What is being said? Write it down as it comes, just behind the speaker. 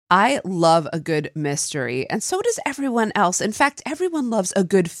I love a good mystery, and so does everyone else. In fact, everyone loves a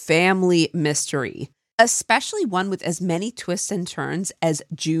good family mystery, especially one with as many twists and turns as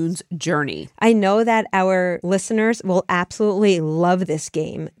June's Journey. I know that our listeners will absolutely love this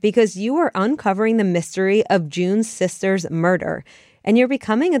game because you are uncovering the mystery of June's sister's murder. And you're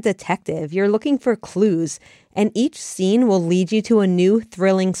becoming a detective. You're looking for clues, and each scene will lead you to a new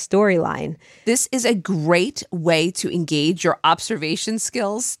thrilling storyline. This is a great way to engage your observation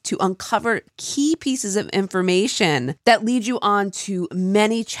skills to uncover key pieces of information that lead you on to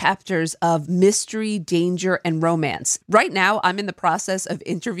many chapters of mystery, danger, and romance. Right now, I'm in the process of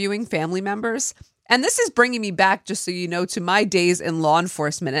interviewing family members. And this is bringing me back, just so you know, to my days in law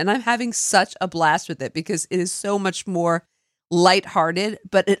enforcement. And I'm having such a blast with it because it is so much more lighthearted,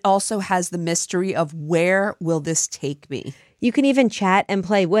 but it also has the mystery of where will this take me? You can even chat and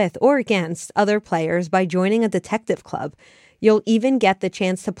play with or against other players by joining a detective club. You'll even get the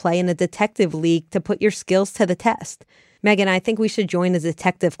chance to play in a detective league to put your skills to the test. Megan, I think we should join a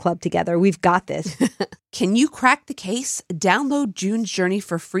detective club together. We've got this. Can you crack the case? Download June's Journey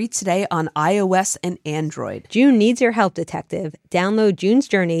for free today on iOS and Android. June needs your help, detective. Download June's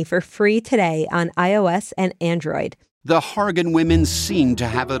Journey for free today on iOS and Android. The Hargan women seemed to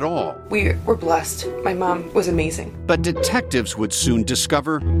have it all. We were blessed. My mom was amazing. But detectives would soon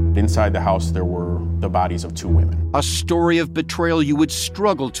discover inside the house there were the bodies of 2 women. A story of betrayal you would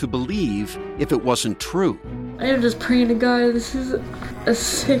struggle to believe if it wasn't true. I am just praying to God, this is a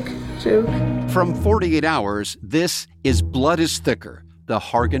sick joke. From 48 Hours, this is Blood is Thicker, the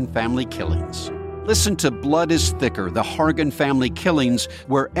Hargan Family Killings. Listen to Blood is Thicker, the Hargan Family Killings,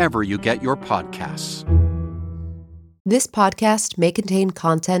 wherever you get your podcasts. This podcast may contain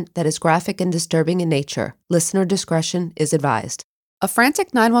content that is graphic and disturbing in nature. Listener discretion is advised. A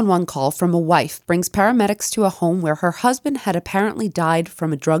frantic 911 call from a wife brings paramedics to a home where her husband had apparently died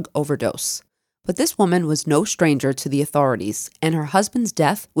from a drug overdose. But this woman was no stranger to the authorities, and her husband's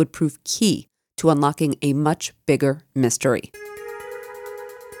death would prove key to unlocking a much bigger mystery.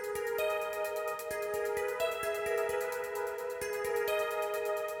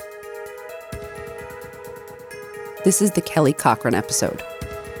 This is the Kelly Cochran episode.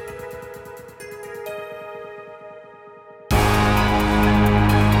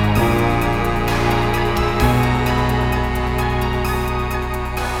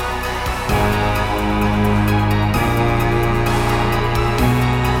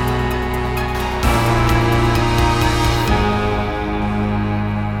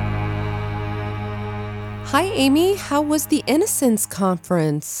 Hi, Amy. How was the Innocence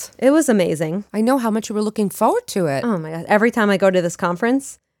Conference? It was amazing. I know how much you were looking forward to it. Oh my God. Every time I go to this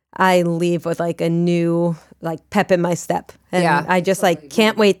conference, I leave with like a new pep in my step. And Yeah. I just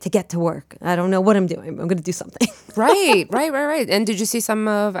can't wait to get to work. I don't know what I'm doing. I'm going to do something. Right. And did you see some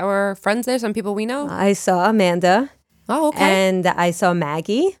of our friends there, some people we know? I saw Amanda. Oh, okay. And I saw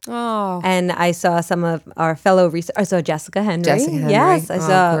Maggie. Oh. And I saw some of our fellow research. I saw Jessica Henry. Henry. Yes, I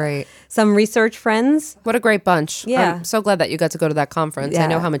saw great. some research friends. What a great bunch. Yeah. I'm so glad that you got to go to that conference. Yeah. I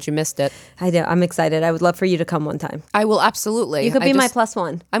know how much you missed it. I do. I'm excited. I would love for you to come one time. I will absolutely. You could be my plus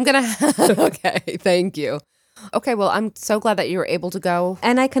one. I'm going to. Okay. Thank you. Okay, well, I'm so glad that you were able to go.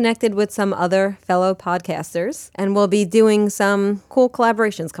 And I connected with some other fellow podcasters, and we'll be doing some cool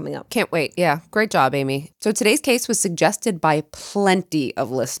collaborations coming up. Can't wait. Yeah, great job, Amy. So today's case was suggested by plenty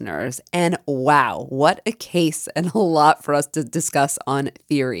of listeners. And wow, what a case and a lot for us to discuss on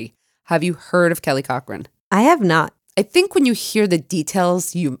theory. Have you heard of Kelly Cochran? I have not. I think when you hear the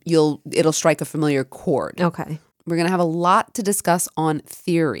details, it'll strike a familiar chord. Okay. We're going to have a lot to discuss on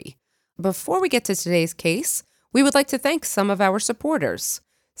theory. Before we get to today's case, we would like to thank some of our supporters.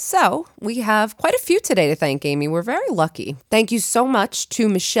 So we have quite a few today to thank, Amy. We're very lucky. Thank you so much to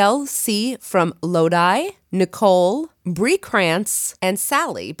Michelle C. from Lodi, Nicole, Bree Krantz, and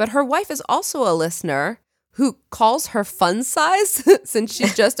Sally. But her wife is also a listener who calls her fun size since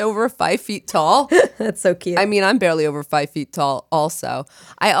she's just over 5 feet tall. That's so cute. I mean, I'm barely over 5 feet tall also.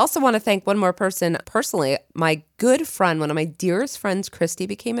 I also want to thank one more person personally. My good friend, one of my dearest friends, Christy,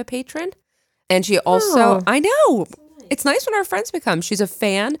 became a patron. And she also, I know, it's nice when our friends become. She's a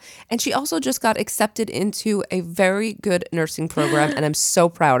fan, and she also just got accepted into a very good nursing program, and I'm so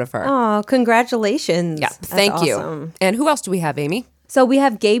proud of her. Oh, congratulations. Yeah, thank you. And who else do we have, Amy? So we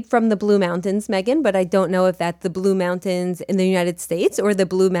have Gabe from the Blue Mountains, Megan, but I don't know if that's the Blue Mountains in the United States or the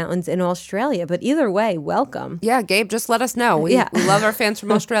Blue Mountains in Australia. But either way, welcome. Yeah, Gabe, just let us know. We love our fans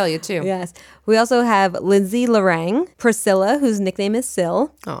from Australia, too. Yes. We also have Lindsay Larang, Priscilla, whose nickname is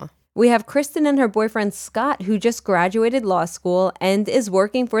Sil. Oh. We have Kristen and her boyfriend Scott, who just graduated law school and is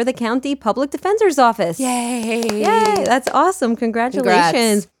working for the county public defender's office. Yay! Yay! That's awesome. Congratulations.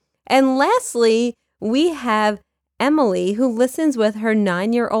 Congrats. And lastly, we have Emily, who listens with her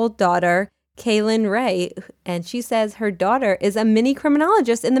 9-year-old daughter, Kaylin Ray, and she says her daughter is a mini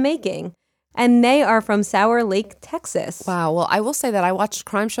criminologist in the making. And they are from Sour Lake, Texas. Wow. Well, I will say that I watched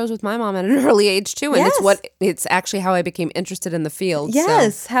crime shows with my mom at an early age too, and it's actually how I became interested in the field.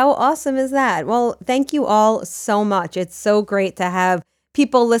 Yes. So. How awesome is that? Well, thank you all so much. It's so great to have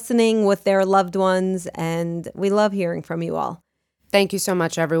people listening with their loved ones, and we love hearing from you all. Thank you so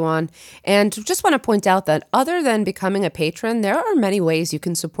much, everyone. And just want to point out that other than becoming a patron, there are many ways you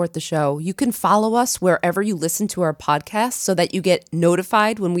can support the show. You can follow us wherever you listen to our podcast so that you get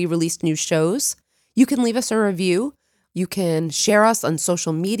notified when we release new shows. You can leave us a review. You can share us on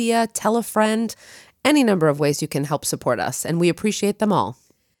social media, tell a friend, any number of ways you can help support us. And we appreciate them all.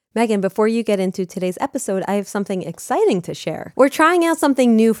 Megan, before you get into today's episode, I have something exciting to share. We're trying out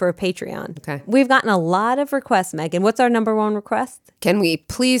something new for Patreon. Okay. We've gotten a lot of requests, Megan. What's our number one request? Can we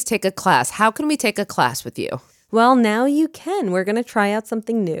please take a class? How can we take a class with you? Well, now you can. We're going to try out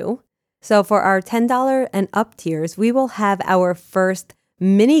something new. So for our $10 and up tiers, we will have our first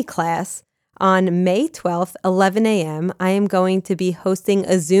mini class on May 12th, 11 a.m. I am going to be hosting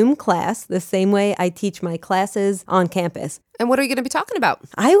a Zoom class the same way I teach my classes on campus. And what are you going to be talking about?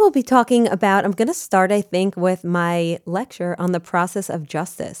 I will be talking about, I'm going to start, I think, with my lecture on the process of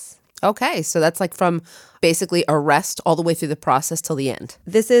justice. Okay, so that's like from basically arrest all the way through the process till the end.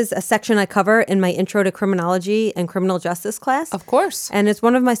 This is a section I cover in my Intro to Criminology and Criminal Justice class. Of course. And it's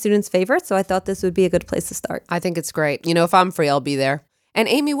one of my students' favorites, so I thought this would be a good place to start. I think it's great. You know, if I'm free, I'll be there. And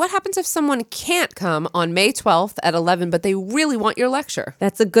Amy, what happens if someone can't come on May 12th at 11, but they really want your lecture?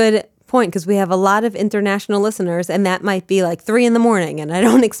 That's a good point because we have a lot of international listeners, and that might be like 3 a.m, and I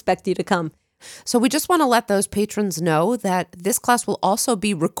don't expect you to come. So we just want to let those patrons know that this class will also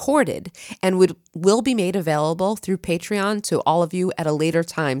be recorded and will be made available through Patreon to all of you at a later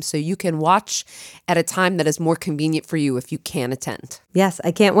time. So you can watch at a time that is more convenient for you if you can attend. Yes,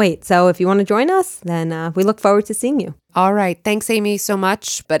 I can't wait. So if you want to join us, then we look forward to seeing you. All right. Thanks, Amy, so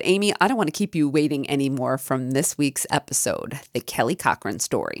much. But Amy, I don't want to keep you waiting anymore from this week's episode, the Kelly Cochran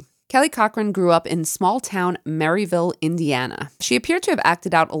story. Kelly Cochran grew up in small-town Maryville, Indiana. She appeared to have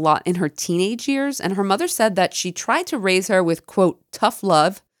acted out a lot in her teenage years, and her mother said that she tried to raise her with, quote, tough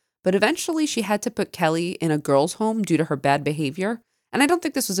love, but eventually she had to put Kelly in a girls' home due to her bad behavior. And I don't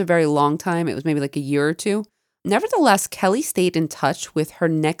think this was a very long time. It was maybe like a year or two. Nevertheless, Kelly stayed in touch with her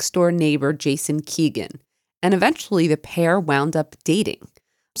next-door neighbor, Jason Keegan, and eventually the pair wound up dating.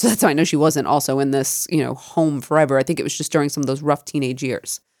 So that's how I know she wasn't also in this, home forever. I think it was just during some of those rough teenage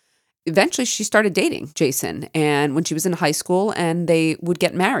years. Eventually, she started dating Jason, and when she was in high school, and they would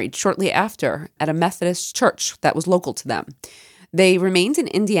get married shortly after at a Methodist church that was local to them. They remained in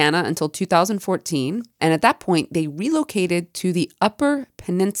Indiana until 2014, and at that point, they relocated to the Upper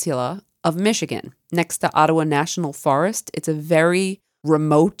Peninsula of Michigan, next to Ottawa National Forest. It's a very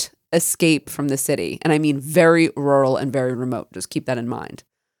remote escape from the city, and I mean very rural and very remote. Just keep that in mind.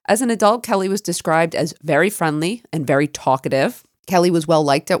 As an adult, Kelly was described as very friendly and very talkative. Kelly was well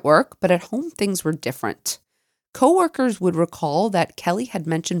liked at work, but at home things were different. Coworkers would recall that Kelly had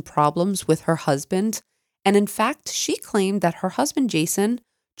mentioned problems with her husband, and in fact, she claimed that her husband Jason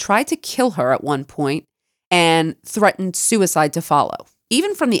tried to kill her at one point and threatened suicide to follow.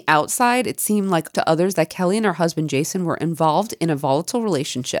 Even from the outside, it seemed like to others that Kelly and her husband Jason were involved in a volatile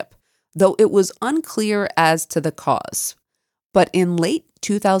relationship, though it was unclear as to the cause. But in late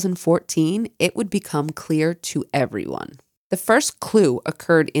 2014, it would become clear to everyone. The first clue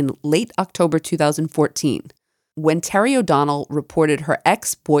occurred in late October 2014, when Terry O'Donnell reported her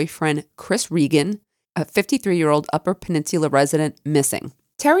ex-boyfriend, Chris Regan, a 53-year-old Upper Peninsula resident, missing.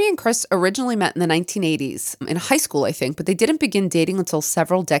 Terry and Chris originally met in the 1980s, in high school, I think, but they didn't begin dating until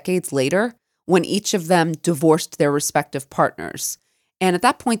several decades later, when each of them divorced their respective partners. And at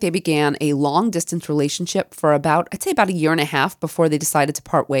that point, they began a long-distance relationship for about a year and a half before they decided to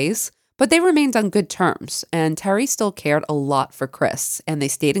part ways. But they remained on good terms, and Terry still cared a lot for Chris, and they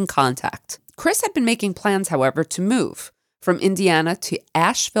stayed in contact. Chris had been making plans, however, to move from Indiana to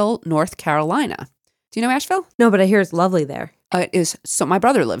Asheville, North Carolina. Do you know Asheville? No, but I hear it's lovely there. It is. So my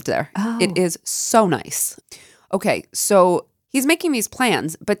brother lived there. Oh. It is so nice. Okay, so he's making these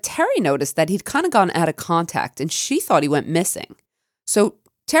plans, but Terry noticed that he'd kind of gone out of contact, and she thought he went missing. So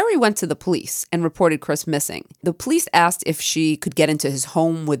Terry went to the police and reported Chris missing. The police asked if she could get into his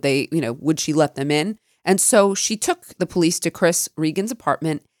home. Would she let them in? And so she took the police to Chris Regan's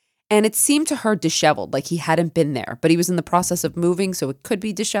apartment, and it seemed to her disheveled, like he hadn't been there, but he was in the process of moving, so it could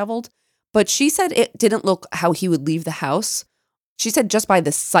be disheveled. But she said it didn't look how he would leave the house. She said just by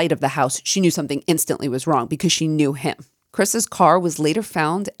the sight of the house, she knew something instantly was wrong because she knew him. Chris's car was later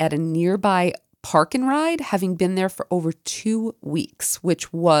found at a nearby park and ride, having been there for over 2 weeks,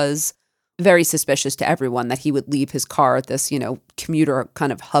 which was very suspicious to everyone that he would leave his car at this, commuter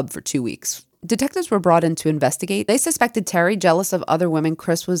kind of hub for 2 weeks. Detectives were brought in to investigate. They suspected Terry, jealous of other women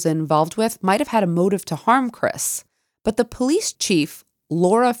Chris was involved with, might have had a motive to harm Chris. But the police chief,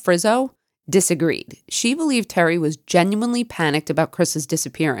 Laura Frizzo, disagreed. She believed Terry was genuinely panicked about Chris's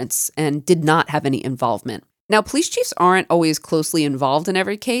disappearance and did not have any involvement. Now, police chiefs aren't always closely involved in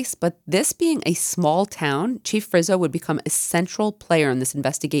every case, but this being a small town, Chief Frizzo would become a central player in this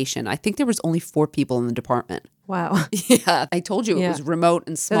investigation. I think there was only 4 people in the department. Wow. Yeah, I told you it was remote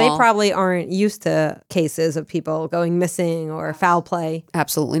and small. So they probably aren't used to cases of people going missing or foul play.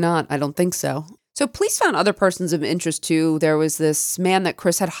 Absolutely not. I don't think so. So police found other persons of interest too. There was this man that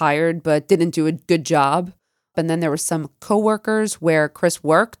Chris had hired but didn't do a good job. And then there were some coworkers where Chris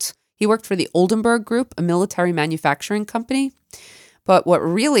worked. He worked for the Oldenburg Group, a military manufacturing company. But what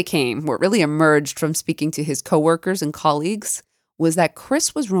really emerged from speaking to his coworkers and colleagues was that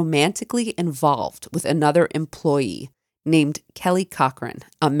Chris was romantically involved with another employee named Kelly Cochran,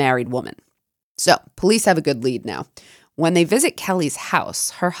 a married woman. So police have a good lead now. When they visit Kelly's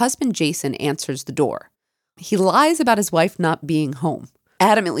house, her husband Jason answers the door. He lies about his wife not being home,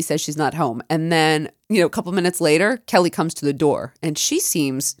 adamantly says she's not home. And then, a couple minutes later, Kelly comes to the door and she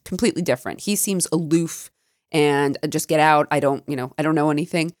seems completely different. He seems aloof and just get out. I don't know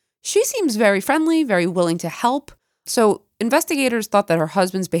anything. She seems very friendly, very willing to help. So investigators thought that her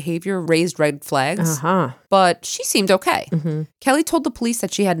husband's behavior raised red flags, but she seemed okay. Mm-hmm. Kelly told the police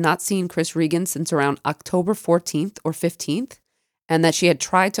that she had not seen Chris Regan since around October 14th or 15th, and that she had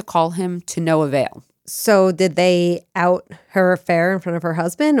tried to call him to no avail. So did they out her affair in front of her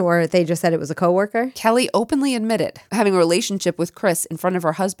husband, or they just said it was a coworker? Kelly openly admitted having a relationship with Chris in front of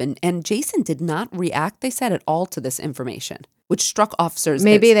her husband, and Jason did not react, they said, at all to this information, which struck officers.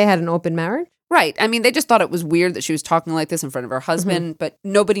 Maybe they had an open marriage? Right. I mean, they just thought it was weird that she was talking like this in front of her husband, but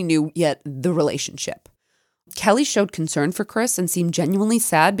nobody knew yet the relationship. Kelly showed concern for Chris and seemed genuinely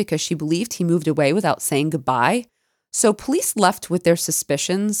sad because she believed he moved away without saying goodbye. So police left with their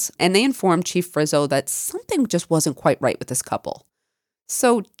suspicions, and they informed Chief Frizzo that something just wasn't quite right with this couple.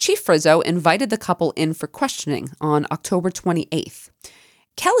 So Chief Frizzo invited the couple in for questioning on October 28th.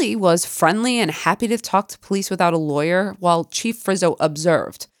 Kelly was friendly and happy to talk to police without a lawyer, while Chief Frizzo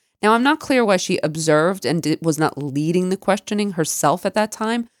observed. Now, I'm not clear why she observed and was not leading the questioning herself at that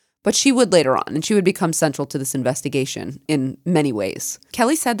time, but she would later on, and she would become central to this investigation in many ways.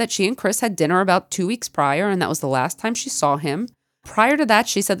 Kelly said that she and Chris had dinner about 2 weeks prior, and that was the last time she saw him. Prior to that,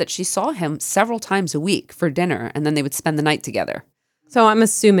 she said that she saw him several times a week for dinner, and then they would spend the night together. So I'm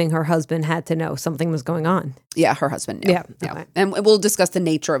assuming her husband had to know something was going on. Yeah, her husband knew. Yeah. Okay. And we'll discuss the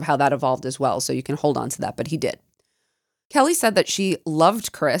nature of how that evolved as well, so you can hold on to that, but he did. Kelly said that she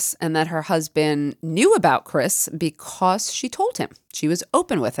loved Chris and that her husband knew about Chris because she told him. She was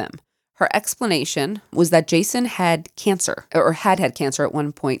open with him. Her explanation was that Jason had cancer, or had cancer at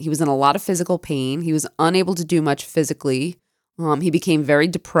one point. He was in a lot of physical pain. He was unable to do much physically. He became very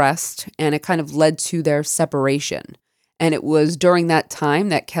depressed, and it kind of led to their separation. And it was during that time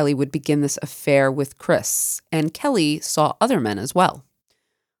that Kelly would begin this affair with Chris. And Kelly saw other men as well.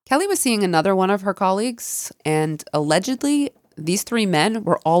 Kelly was seeing another one of her colleagues, and allegedly, these 3 men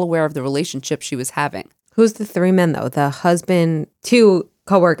were all aware of the relationship she was having. Who's the 3 men, though? The husband, 2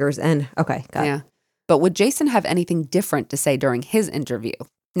 coworkers, and okay, got it. But would Jason have anything different to say during his interview?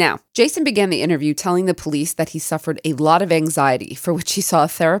 Now, Jason began the interview telling the police that he suffered a lot of anxiety, for which he saw a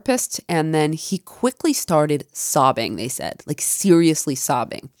therapist, and then he quickly started sobbing, they said, like seriously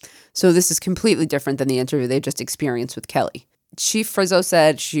sobbing. So this is completely different than the interview they just experienced with Kelly. Chief Frizzo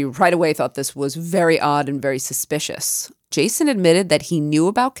said she right away thought this was very odd and very suspicious. Jason admitted that he knew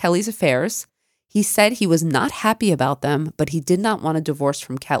about Kelly's affairs. He said he was not happy about them, but he did not want a divorce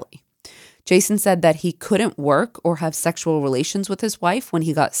from Kelly. Jason said that he couldn't work or have sexual relations with his wife when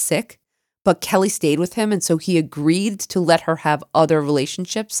he got sick, but Kelly stayed with him, and so he agreed to let her have other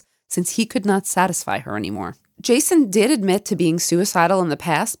relationships since he could not satisfy her anymore. Jason did admit to being suicidal in the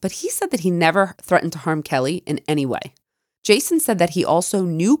past, but he said that he never threatened to harm Kelly in any way. Jason said that he also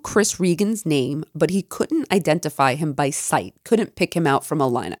knew Chris Regan's name, but he couldn't identify him by sight, couldn't pick him out from a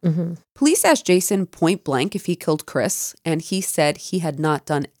lineup. Mm-hmm. Police asked Jason point blank if he killed Chris, and he said he had not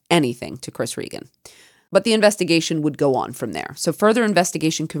done anything to Chris Regan. But the investigation would go on from there. So further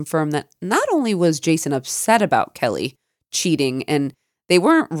investigation confirmed that not only was Jason upset about Kelly cheating, and they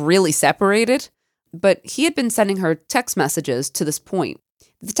weren't really separated, but he had been sending her text messages to this point.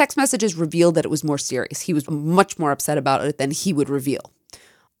 The text messages revealed that it was more serious. He was much more upset about it than he would reveal.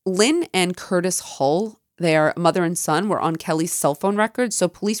 Lynn and Curtis Hull, their mother and son were on Kelly's cell phone records, so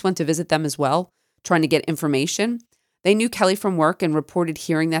police went to visit them as well, trying to get information. They knew Kelly from work and reported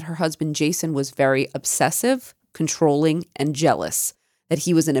hearing that her husband Jason was very obsessive, controlling, and jealous, that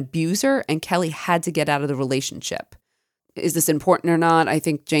he was an abuser, and Kelly had to get out of the relationship. Is this important or not? I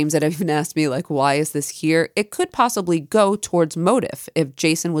think James had even asked me, like, why is this here? It could possibly go towards motive if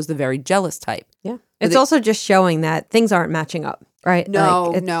Jason was the very jealous type. Yeah. It's also just showing that things aren't matching up, right?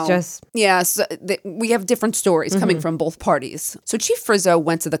 No, it's no. Just... Yeah, so we have different stories coming from both parties. So Chief Frizzo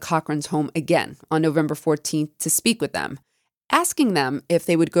went to the Cochrans' home again on November 14th to speak with them, asking them if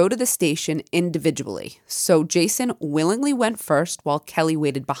they would go to the station individually. So Jason willingly went first while Kelly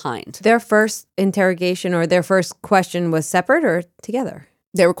waited behind. Their first interrogation or their first question was separate or together?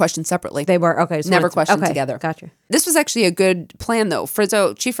 They were questioned separately. They were, okay. Never questioned together. Gotcha. This was actually a good plan, though.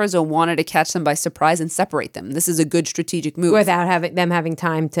 Chief Frizzo wanted to catch them by surprise and separate them. This is a good strategic move. Without having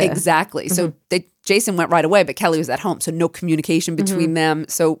time to... Exactly. So Jason went right away, but Kelly was at home, so no communication between them.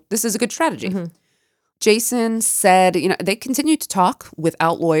 So this is a good strategy. Jason said, they continued to talk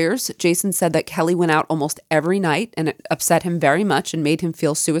without lawyers. Jason said that Kelly went out almost every night, and it upset him very much and made him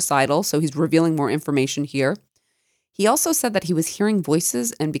feel suicidal. So he's revealing more information here. He also said that he was hearing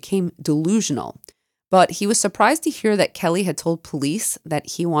voices and became delusional, but he was surprised to hear that Kelly had told police that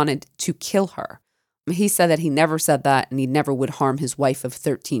he wanted to kill her. He said that he never said that and he never would harm his wife of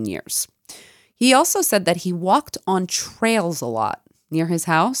 13 years. He also said that he walked on trails a lot near his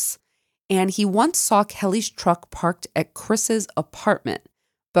house, and he once saw Kelly's truck parked at Chris's apartment.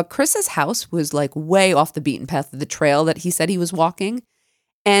 But Chris's house was like way off the beaten path of the trail that he said he was walking.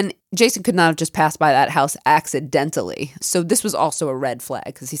 And Jason could not have just passed by that house accidentally. So this was also a red flag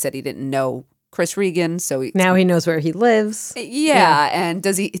because he said he didn't know Chris Regan. So now he knows where he lives. Yeah. And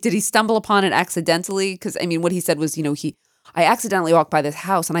did he stumble upon it accidentally? Because, what he said was, I accidentally walked by this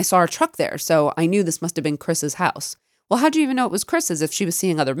house and I saw a truck there. So I knew this must have been Chris's house. Well, how'd you even know it was Chris's if she was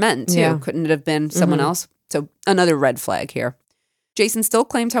seeing other men too? Yeah. Couldn't it have been someone else? So another red flag here. Jason still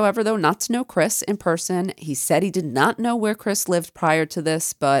claimed, however, though, not to know Chris in person. He said he did not know where Chris lived prior to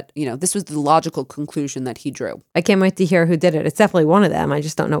this, but, this was the logical conclusion that he drew. I can't wait to hear who did it. It's definitely one of them. I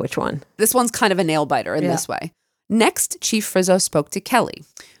just don't know which one. This one's kind of a nail-biter in this way. Next, Chief Frizzo spoke to Kelly,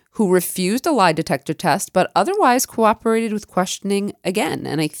 who refused a lie detector test, but otherwise cooperated with questioning again.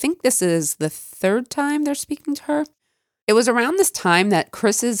 And I think this is the third time they're speaking to her. It was around this time that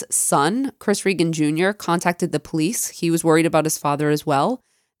Chris's son, Chris Regan Jr., contacted the police. He was worried about his father as well.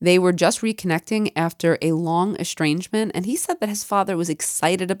 They were just reconnecting after a long estrangement, and he said that his father was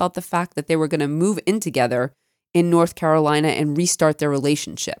excited about the fact that they were going to move in together in North Carolina and restart their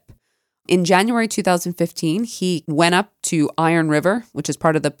relationship. In January 2015, he went up to Iron River, which is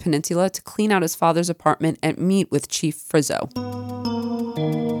part of the peninsula, to clean out his father's apartment and meet with Chief Frizzo.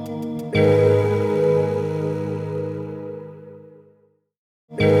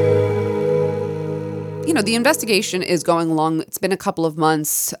 The investigation is going along. It's been a couple of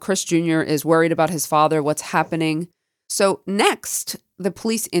months. Chris Jr. is worried about his father, what's happening. So next, the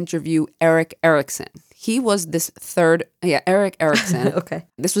police interview Eric Erickson. He was Eric Erickson. Okay.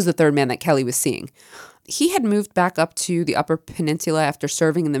 This was the third man that Kelly was seeing. He had moved back up to the Upper Peninsula after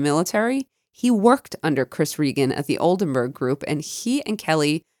serving in the military. He worked under Chris Regan at the Oldenburg Group, and he and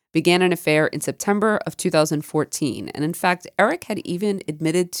Kelly began an affair in September of 2014. And in fact, Eric had even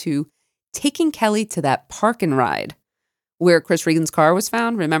admitted to taking Kelly to that park and ride where Chris Regan's car was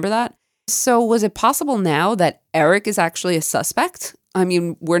found. Remember that? So was it possible now that Eric is actually a suspect?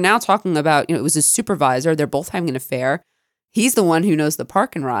 We're now talking about, it was his supervisor. They're both having an affair. He's the one who knows the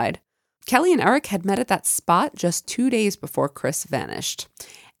park and ride. Kelly and Eric had met at that spot just 2 days before Chris vanished.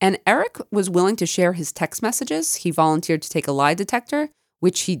 And Eric was willing to share his text messages. He volunteered to take a lie detector,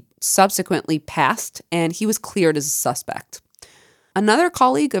 which he subsequently passed, and he was cleared as a suspect. Another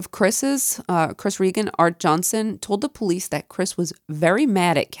colleague of Chris's, Chris Regan, Art Johnson, told the police that Chris was very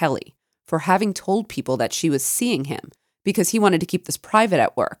mad at Kelly for having told people that she was seeing him because he wanted to keep this private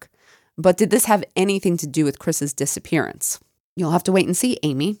at work. But did this have anything to do with Chris's disappearance? You'll have to wait and see,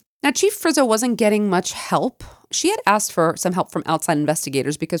 Amy. Now, Chief Frizzo wasn't getting much help. She had asked for some help from outside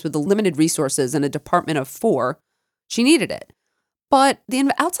investigators because with the limited resources in a department of 4, she needed it. But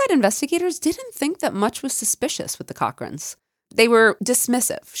the outside investigators didn't think that much was suspicious with the Cochrans. They were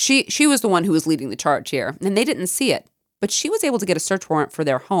dismissive. She was the one who was leading the charge here, and they didn't see it. But she was able to get a search warrant for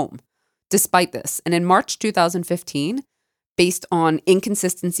their home despite this. And in March 2015, based on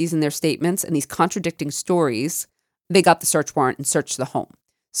inconsistencies in their statements and these contradicting stories, they got the search warrant and searched the home.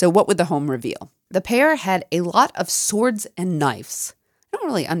 So what would the home reveal? The pair had a lot of swords and knives. I don't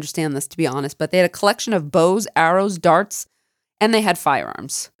really understand this, to be honest, but they had a collection of bows, arrows, darts, and they had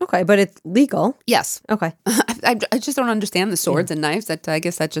firearms. Okay, but it's legal. Yes. Okay. I just don't understand the swords and knives. I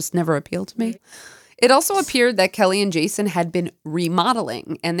guess that just never appealed to me. It also appeared that Kelly and Jason had been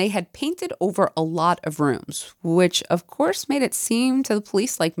remodeling, and they had painted over a lot of rooms, which of course made it seem to the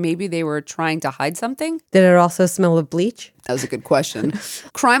police like maybe they were trying to hide something. Did it also smell of bleach? That was a good question.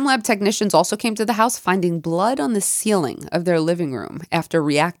 Crime lab technicians also came to the house finding blood on the ceiling of their living room after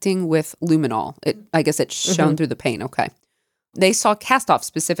reacting with luminol. I guess it shone through the paint. Okay. They saw cast-off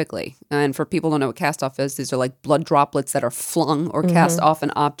specifically. And for people who don't know what cast-off is, these are like blood droplets that are flung or cast off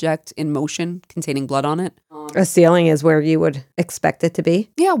an object in motion containing blood on it. A ceiling is where you would expect it to be.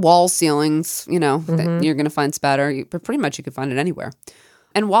 Yeah, walls, ceilings, that you're going to find spatter. But pretty much you could find it anywhere.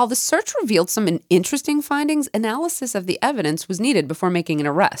 And while the search revealed some interesting findings, analysis of the evidence was needed before making an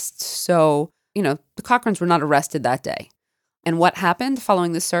arrest. So, the Cochrans were not arrested that day. And what happened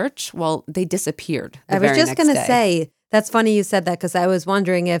following the search? Well, they disappeared the very next day. I was just going to say, that's funny you said that because I was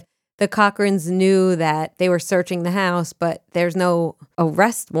wondering if the Cochrans knew that they were searching the house, but there's no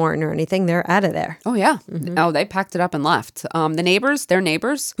arrest warrant or anything. They're out of there. Oh, yeah. Oh, they packed it up and left. Their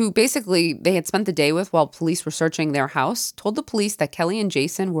neighbors, who basically they had spent the day with while police were searching their house, told the police that Kelly and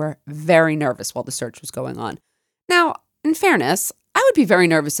Jason were very nervous while the search was going on. Now, in fairness, I would be very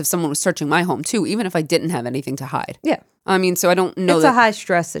nervous if someone was searching my home, too, even if I didn't have anything to hide. Yeah. So I don't know It's a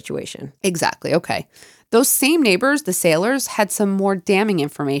high-stress situation. Exactly. Okay. Those same neighbors, the Sailors, had some more damning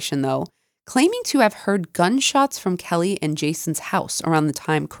information, though, claiming to have heard gunshots from Kelly and Jason's house around the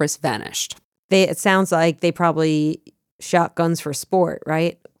time Chris vanished. It sounds like they probably shot guns for sport,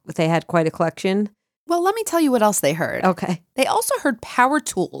 right? They had quite a collection. Well, let me tell you what else they heard. Okay. They also heard power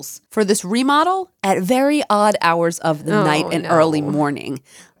tools for this remodel at very odd hours of the night and early morning,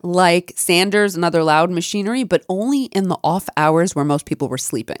 like sanders and other loud machinery, but only in the off hours where most people were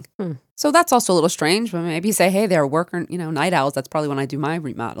sleeping. So that's also a little strange, but maybe you say, hey, they're working, night owls. That's probably when I do my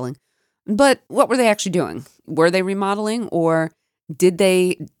remodeling. But what were they actually doing? Were they remodeling, or did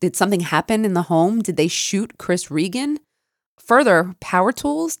something happen in the home? Did they shoot Chris Regan? Further, power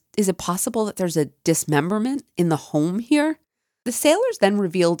tools, is it possible that there's a dismemberment in the home here? The Sailors then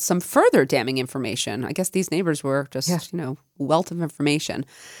revealed some further damning information. I guess these neighbors were just, wealth of information.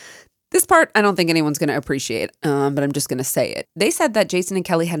 This part, I don't think anyone's going to appreciate, but I'm just going to say it. They said that Jason and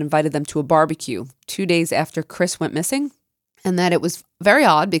Kelly had invited them to a barbecue 2 days after Chris went missing, and that it was very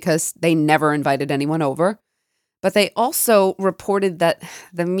odd because they never invited anyone over. But they also reported that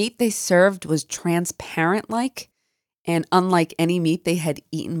the meat they served was transparent-like and unlike any meat they had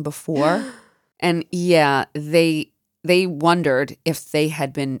eaten before. And yeah, they wondered if they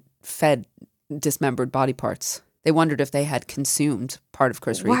had been fed dismembered body parts. They wondered if they had consumed part of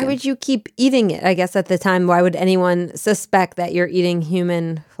Chris Regan. Why would you keep eating it? I guess at the time, why would anyone suspect that you're eating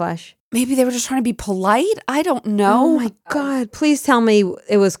human flesh? Maybe they were just trying to be polite. I don't know. Oh my God. Please tell me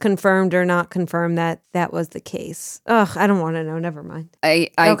it was confirmed or not confirmed that that was the case. Ugh, I don't want to know. Never mind. I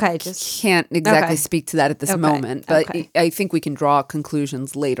can't exactly speak to that at this moment, but I think we can draw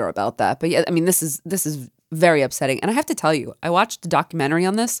conclusions later about that. But yeah, this is very upsetting. And I have to tell you, I watched a documentary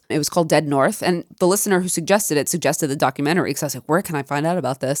on this. It was called Dead North. And the listener who suggested the documentary, because I was like, where can I find out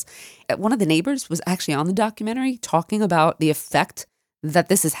about this? One of the neighbors was actually on the documentary talking about the effect that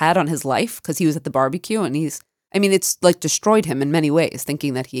this has had on his life, because he was at the barbecue and it's like destroyed him in many ways,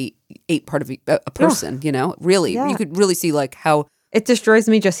 thinking that he ate part of a person, really. Yeah. You could really see like how it destroys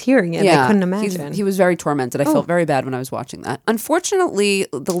me just hearing it. I couldn't imagine. He was very tormented. I felt very bad when I was watching that. Unfortunately,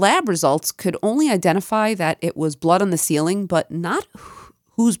 the lab results could only identify that it was blood on the ceiling, but not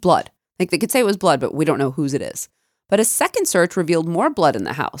whose blood. Like they could say it was blood, but we don't know whose it is. But a second search revealed more blood in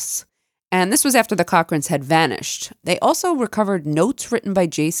the house. And this was after the Cochrans had vanished. They also recovered notes written by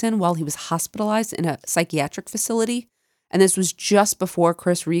Jason while he was hospitalized in a psychiatric facility. And this was just before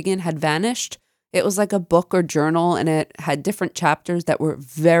Chris Regan had vanished. It was like a book or journal, and it had different chapters that were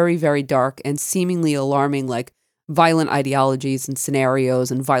very, very dark and seemingly alarming, like violent ideologies and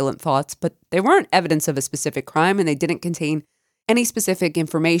scenarios and violent thoughts. But they weren't evidence of a specific crime, and they didn't contain any specific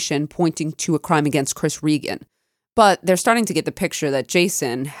information pointing to a crime against Chris Regan. But they're starting to get the picture that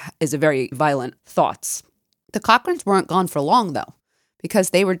Jason is a very violent thoughts. The Cochrans weren't gone for long, though,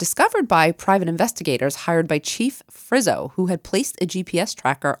 because they were discovered by private investigators hired by Chief Frizzo, who had placed a GPS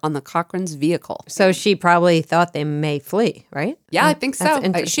tracker on the Cochrans' vehicle. So she probably thought they may flee, right? Yeah, I think so.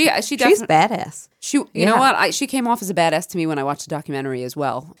 She She's badass. You know what? She came off as a badass to me when I watched the documentary as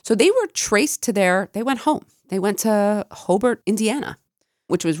well. So they were traced to they went home. They went to Hobart, Indiana,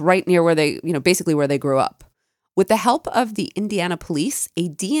 which was right near where basically where they grew up. With the help of the Indiana police, a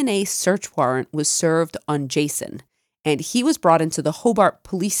DNA search warrant was served on Jason, and he was brought into the Hobart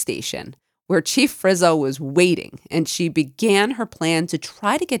police station, where Chief Frizzo was waiting, and she began her plan to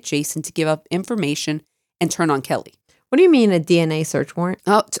try to get Jason to give up information and turn on Kelly. What do you mean a DNA search warrant?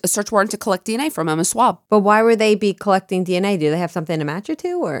 Oh, a search warrant to collect DNA from Emma Swab. But why would they be collecting DNA? Do they have something to match it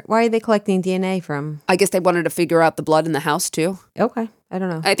to? Or why are they collecting DNA from? I guess they wanted to figure out the blood in the house, too. Okay. I don't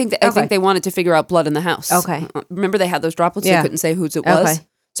know. I think they wanted to figure out blood in the house. Okay. Remember they had those droplets? Yeah. They couldn't say whose it was? Okay.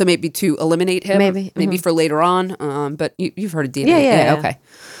 So maybe to eliminate him? Maybe for later on. But you've heard of DNA. Yeah. Okay.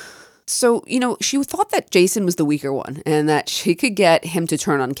 So, she thought that Jason was the weaker one and that she could get him to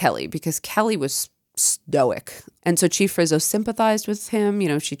turn on Kelly because Kelly was stoic. And so Chief Frizzo sympathized with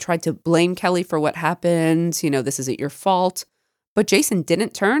him. She tried to blame Kelly for what happened. This isn't your fault. But Jason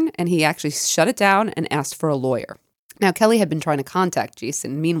didn't turn, and he actually shut it down and asked for a lawyer. Now, Kelly had been trying to contact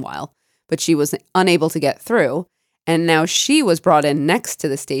Jason meanwhile, but she was unable to get through. And now she was brought in next to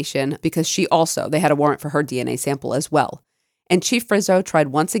the station because they had a warrant for her DNA sample as well. And Chief Frizzo tried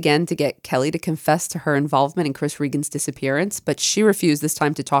once again to get Kelly to confess to her involvement in Chris Regan's disappearance, but she refused this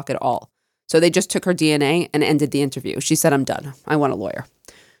time to talk at all. So they just took her DNA and ended the interview. She said, "I'm done. I want a lawyer."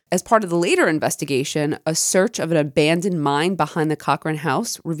 As part of the later investigation, a search of an abandoned mine behind the Cochran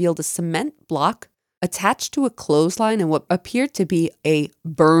house revealed a cement block attached to a clothesline and what appeared to be a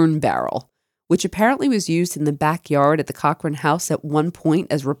burn barrel, which apparently was used in the backyard at the Cochran house at one point,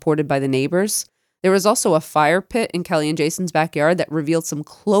 as reported by the neighbors. There was also a fire pit in Kelly and Jason's backyard that revealed some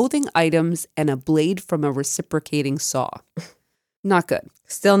clothing items and a blade from a reciprocating saw. Not good.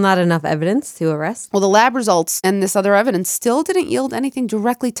 Still not enough evidence to arrest? Well, the lab results and this other evidence still didn't yield anything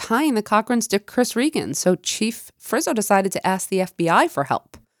directly tying the Cochrans to Chris Regan, so Chief Frizzo decided to ask the FBI for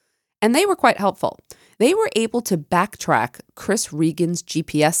help. And they were quite helpful. They were able to backtrack Chris Regan's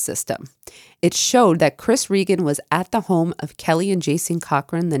GPS system. It showed that Chris Regan was at the home of Kelly and Jason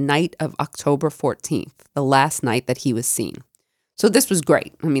Cochran the night of October 14th, the last night that he was seen. So this was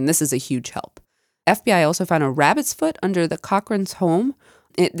great. This is a huge help. FBI also found a rabbit's foot under the Cochran's home.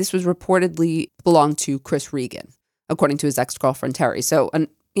 This was reportedly belonged to Chris Regan, according to his ex-girlfriend Terry. So,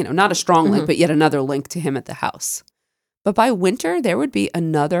 not a strong link, but yet another link to him at the house. But by winter, there would be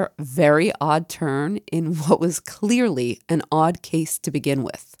another very odd turn in what was clearly an odd case to begin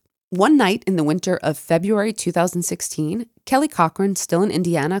with. One night in the winter of February 2016, Kelly Cochran, still in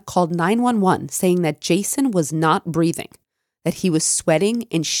Indiana, called 911 saying that Jason was not breathing, that he was sweating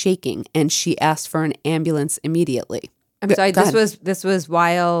and shaking, and she asked for an ambulance immediately. I'm sorry, this was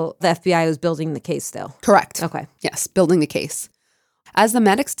while the FBI was building the case still? Correct. Okay. Yes, building the case. As the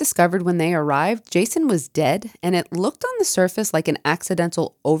medics discovered when they arrived, Jason was dead, and it looked on the surface like an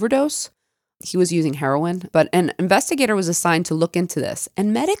accidental overdose. He was using heroin, but an investigator was assigned to look into this,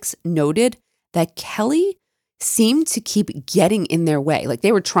 and medics noted that Kelly seemed to keep getting in their way. Like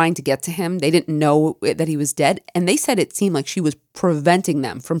they were trying to get to him. They didn't know that he was dead, and they said it seemed like she was preventing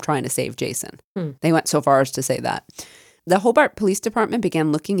them from trying to save Jason. They went so far as to say that. The Hobart Police Department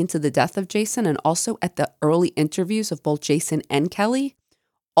began looking into the death of Jason and also at the early interviews of both Jason and Kelly.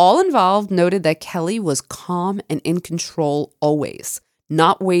 All involved noted that Kelly was calm and in control always,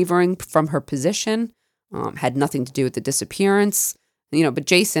 not wavering from her position, had nothing to do with the disappearance. But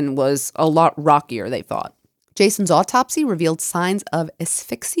Jason was a lot rockier, they thought. Jason's autopsy revealed signs of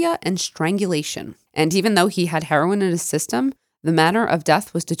asphyxia and strangulation. And even though he had heroin in his system, the manner of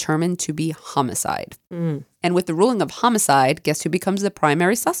death was determined to be homicide. And with the ruling of homicide, guess who becomes the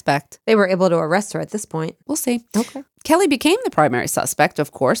primary suspect? They were able to arrest her at this point. We'll see. Okay. Kelly became the primary suspect,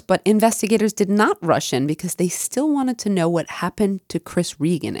 of course, but investigators did not rush in because they still wanted to know what happened to Chris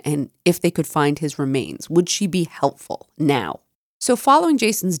Regan and if they could find his remains. Would she be helpful now? So following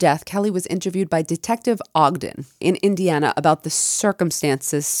Jason's death, Kelly was interviewed by Detective Ogden in Indiana about the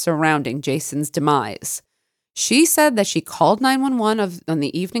circumstances surrounding Jason's demise. She said that she called 911 on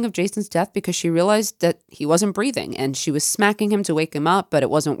the evening of Jason's death because she realized that he wasn't breathing and she was smacking him to wake him up, but it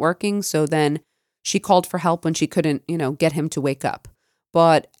wasn't working. So then she called for help when she couldn't, get him to wake up.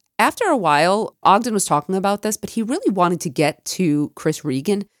 But after a while, Ogden was talking about this, but he really wanted to get to Chris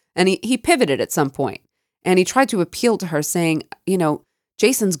Regan, and he pivoted at some point. And he tried to appeal to her saying,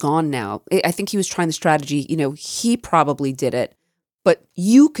 Jason's gone now. I think he was trying the strategy, he probably did it. But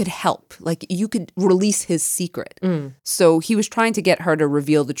you could help, like you could release his secret. So he was trying to get her to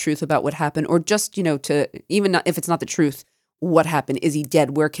reveal the truth about what happened, or just, to even if it's not the truth, what happened? Is he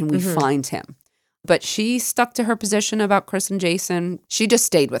dead? Where can we find him? But she stuck to her position about Chris and Jason. She just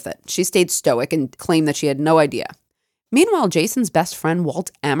stayed with it. She stayed stoic and claimed that she had no idea. Meanwhile, Jason's best friend,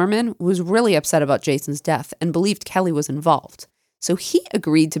 Walt Ammerman, was really upset about Jason's death and believed Kelly was involved. So he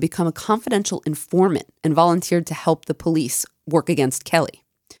agreed to become a confidential informant and volunteered to help the police work against Kelly.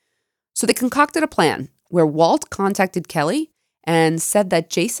 So they concocted a plan where Walt contacted Kelly and said that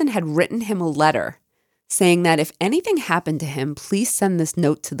Jason had written him a letter saying that if anything happened to him, please send this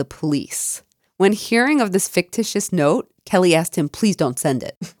note to the police. When hearing of this fictitious note, Kelly asked him, please don't send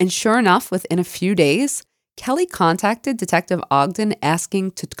it. And sure enough, within a few days, Kelly contacted Detective Ogden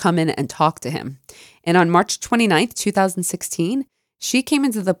asking to come in and talk to him. And on March 29th, 2016, she came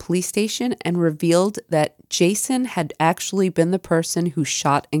into the police station and revealed that Jason had actually been the person who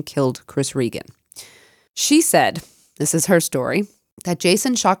shot and killed Chris Regan. She said, this is her story, that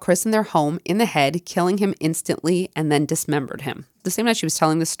Jason shot Chris in their home in the head, killing him instantly and then dismembered him. The same night she was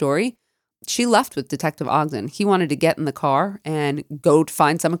telling the story, she left with Detective Ogden. He wanted to get in the car and go to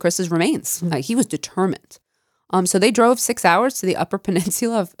find some of Chris's remains. He was determined. So they drove 6 hours to the Upper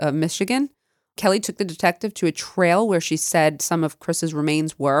Peninsula of Michigan. Kelly took the detective to a trail where she said some of Chris's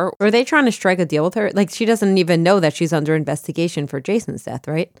remains were. Were they trying to strike a deal with her? Like, she doesn't even know that she's under investigation for Jason's death,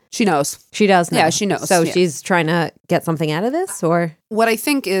 right? She knows. She does know. Yeah, she knows. So she's trying to get something out of this, or? What I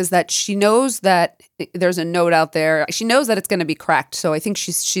think is that she knows that there's a note out there. She knows that it's going to be cracked. So I think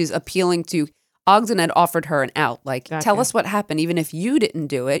she's appealing to, Ogden had offered her an out. Like, Gotcha. Tell us what happened. Even if you didn't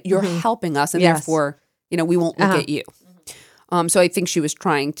do it, you're helping us. And therefore, we won't look at you. So I think she's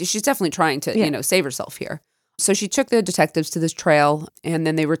definitely trying to, save herself here. So she took the detectives to this trail, and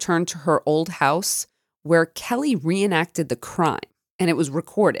then they returned to her old house where Kelly reenacted the crime, and it was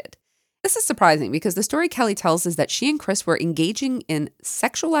recorded. This is surprising because the story Kelly tells is that she and Chris were engaging in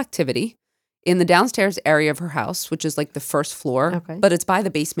sexual activity in the downstairs area of her house, which is like the first floor, but it's by the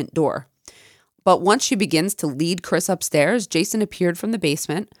basement door. But once she begins to lead Chris upstairs, Jason appeared from the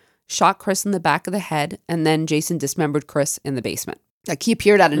basement, shot Chris in the back of the head, and then Jason dismembered Chris in the basement. Like, he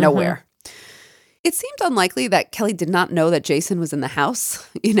appeared out of nowhere. It seemed unlikely that Kelly did not know that Jason was in the house.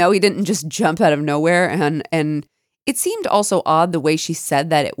 He didn't just jump out of nowhere. And it seemed also odd the way she said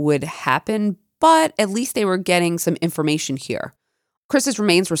that it would happen, but at least they were getting some information here. Chris's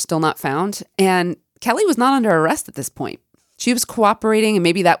remains were still not found, and Kelly was not under arrest at this point. She was cooperating, and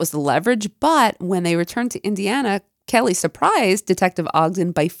maybe that was the leverage, but when they returned to Indiana, Kelly surprised Detective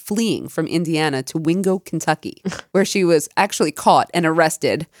Ogden by fleeing from Indiana to Wingo, Kentucky, where she was actually caught and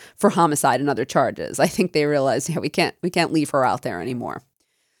arrested for homicide and other charges. I think they realized, we can't leave her out there anymore.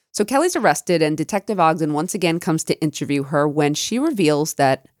 So Kelly's arrested, and Detective Ogden once again comes to interview her when she reveals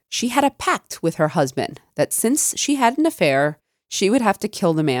that she had a pact with her husband, that since she had an affair, she would have to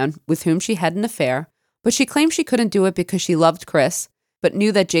kill the man with whom she had an affair, but she claimed she couldn't do it because she loved Chris, but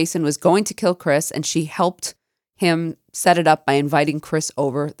knew that Jason was going to kill Chris, and she helped him set it up by inviting Chris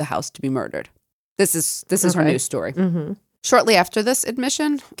over the house to be murdered. This is her news story. Shortly after this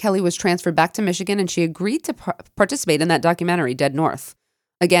admission, Kelly was transferred back to Michigan, and she agreed to participate in that documentary, Dead North.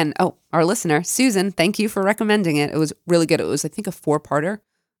 Again, our listener, Susan, thank you for recommending it. It was really good. It was, I think, a 4-parter.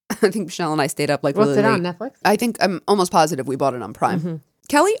 I think Michelle and I stayed up really late. What's it on, Netflix? I think I'm almost positive we bought it on Prime.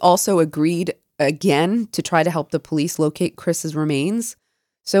 Kelly also agreed again to try to help the police locate Chris's remains.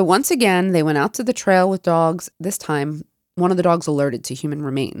 So once again, they went out to the trail with dogs. This time, one of the dogs alerted to human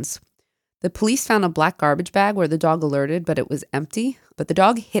remains. The police found a black garbage bag where the dog alerted, but it was empty. But the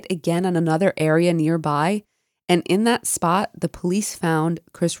dog hit again on another area nearby. And in that spot, the police found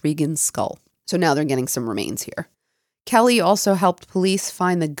Chris Regan's skull. So now they're getting some remains here. Kelly also helped police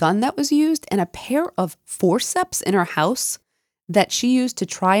find the gun that was used and a pair of forceps in her house that she used to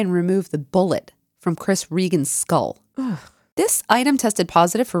try and remove the bullet from Chris Regan's skull. This item tested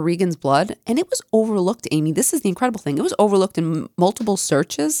positive for Regan's blood, and it was overlooked, Amy. This is the incredible thing. It was overlooked in multiple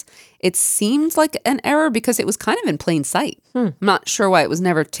searches. It seemed like an error because it was kind of in plain sight. I'm not sure why it was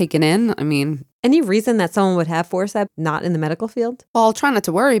never taken in. I mean... Any reason that someone would have forceps not in the medical field? Well, I'll try not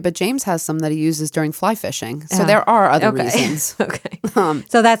to worry, but James has some that he uses during fly fishing. So there are other reasons.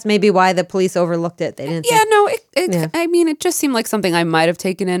 So that's maybe why the police overlooked it. They didn't I mean, it just seemed like something I might have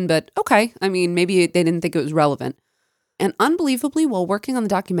taken in, but okay. I mean, maybe they didn't think it was relevant. And unbelievably, while working on the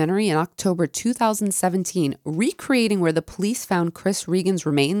documentary in October 2017, recreating where the police found Chris Regan's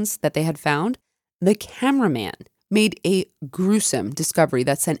remains that they had found, the cameraman made a gruesome discovery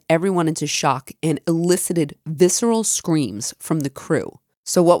that sent everyone into shock and elicited visceral screams from the crew.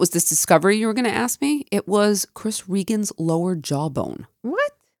 So what was this discovery, you were going to ask me? It was Chris Regan's lower jawbone.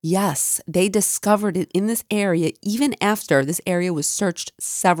 What? Yes, they discovered it in this area even after this area was searched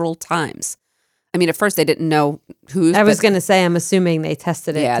several times. I mean, at first they didn't know whose. I was going to say, I'm assuming they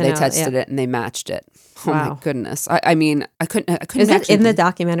tested it. Yeah, they tested it and they matched it. Oh my goodness! I mean, I couldn't. Is it in the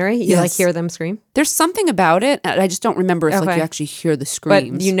documentary? You like hear them scream? There's something about it. I just don't remember if like you actually hear the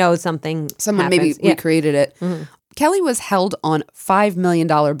screams. But you know someone maybe recreated it. Kelly was held on $5 million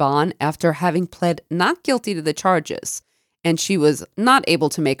bond after having pled not guilty to the charges. and she was not able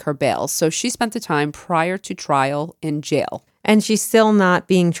to make her bail. So she spent the time prior to trial in jail. And she's still not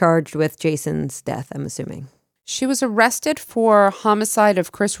being charged with Jason's death, I'm assuming. She was arrested for homicide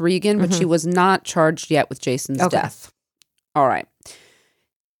of Chris Regan, but she was not charged yet with Jason's death. All right.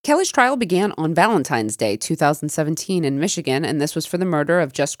 Kelly's trial began on Valentine's Day, 2017 in Michigan, and this was for the murder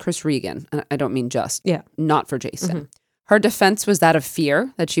of just Chris Regan. I don't mean just, not for Jason. Her defense was that of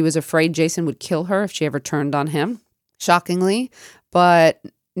fear, that she was afraid Jason would kill her if she ever turned on him. Shockingly, but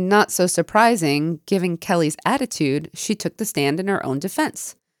not so surprising, given Kelly's attitude, she took the stand in her own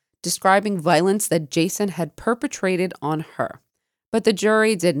defense, describing violence that Jason had perpetrated on her. But the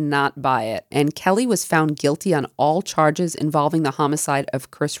jury did not buy it, and Kelly was found guilty on all charges involving the homicide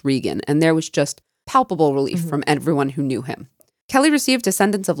of Chris Regan, and there was just palpable relief from everyone who knew him. Kelly received a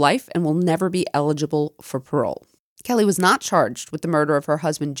sentence of life and will never be eligible for parole. Kelly was not charged with the murder of her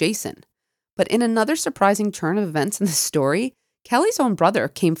husband, Jason. But in another surprising turn of events in the story, Kelly's own brother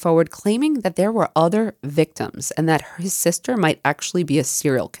came forward claiming that there were other victims and that his sister might actually be a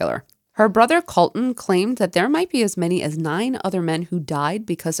serial killer. Her brother, Colton, claimed that there might be as many as 9 other men who died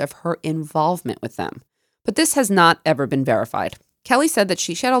because of her involvement with them. But this has not ever been verified. Kelly said that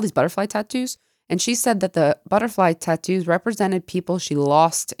she had all these butterfly tattoos, and she said that the butterfly tattoos represented people she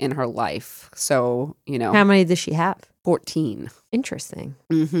lost in her life. So, How many does she have? 14. Interesting.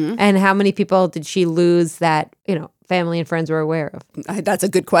 And how many people did she lose that, family and friends were aware of? That's a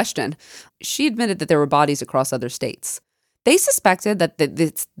good question. She admitted that there were bodies across other states. They suspected that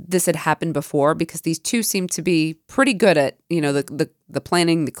this had happened before because these two seemed to be pretty good at, the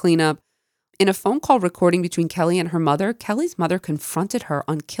planning, the cleanup. In a phone call recording between Kelly and her mother, Kelly's mother confronted her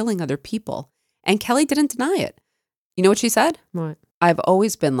on killing other people, and Kelly didn't deny it. You know what she said? What? I've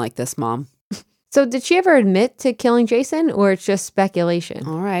always been like this, Mom. So did she ever admit to killing Jason, or it's just speculation?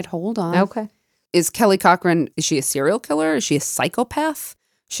 All right, hold on. Okay. Is Kelly Cochran, is she a serial killer? Is she a psychopath?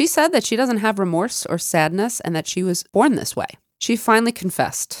 She said that she doesn't have remorse or sadness and that she was born this way. She finally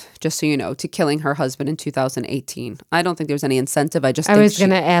confessed, just so you know, to killing her husband in 2018. I don't think there was any incentive. I was going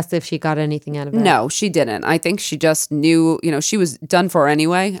to ask if she got anything out of it. No, she didn't. I think she just knew, she was done for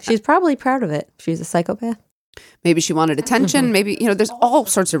anyway. She's probably proud of it. She's a psychopath. Maybe she wanted attention. Maybe, there's all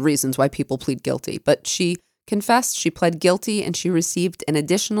sorts of reasons why people plead guilty. But she confessed, she pled guilty, and she received an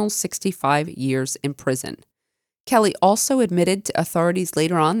additional 65 years in prison. Kelly also admitted to authorities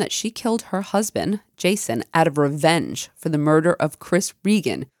later on that she killed her husband, Jason, out of revenge for the murder of Chris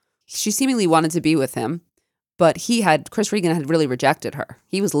Regan. She seemingly wanted to be with him, but Chris Regan had really rejected her.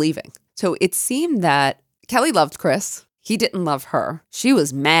 He was leaving. So it seemed that Kelly loved Chris. He didn't love her. She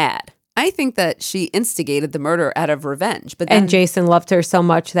was mad. I think that she instigated the murder out of revenge. And Jason loved her so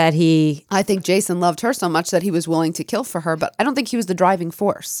much that I think Jason loved her so much that he was willing to kill for her, but I don't think he was the driving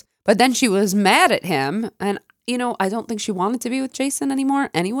force. But then she was mad at him, and I don't think she wanted to be with Jason anymore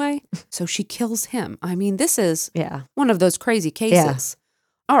anyway, so she kills him. I mean, this is one of those crazy cases.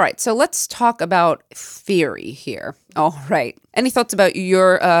 Yeah. All right, so let's talk about theory here. All right. Any thoughts about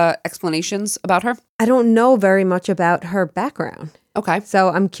your explanations about her? I don't know very much about her background. Okay. So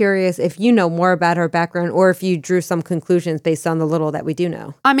I'm curious if you know more about her background or if you drew some conclusions based on the little that we do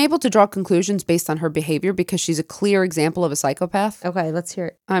know. I'm able to draw conclusions based on her behavior because she's a clear example of a psychopath. Okay, let's hear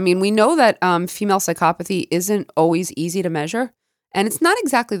it. I mean, we know that female psychopathy isn't always easy to measure, and it's not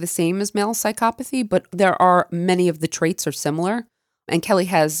exactly the same as male psychopathy, but there are many of the traits are similar, and Kelly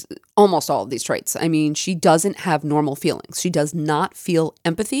has almost all of these traits. I mean, she doesn't have normal feelings. She does not feel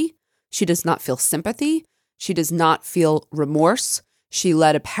empathy. She does not feel sympathy. She does not feel remorse. She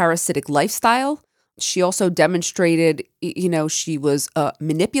led a parasitic lifestyle. She also demonstrated, she was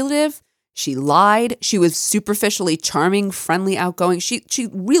manipulative. She lied. She was superficially charming, friendly, outgoing. She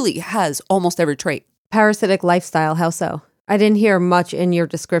really has almost every trait. Parasitic lifestyle, how so? I didn't hear much in your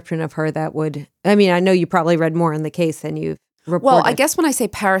description of her that would, I know you probably read more in the case than you've reported. Well, I guess when I say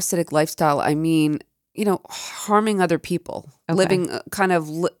parasitic lifestyle, I mean, harming other people, living kind of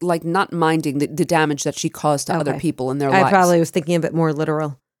like not minding the damage that she caused to other people in their lives. I probably was thinking of it more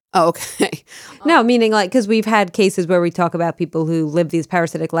literal. Oh, okay. No, meaning because we've had cases where we talk about people who live these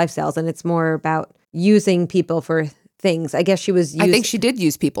parasitic lifestyles and it's more about using people for things. I guess she was I think she did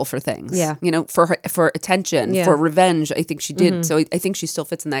use people for things. Yeah. For attention, for revenge. I think she did. Mm-hmm. So I think she still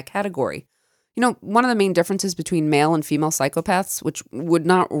fits in that category. One of the main differences between male and female psychopaths, which would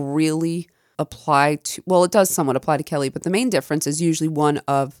not really apply to, well, it does somewhat apply to Kelly, but the main difference is usually one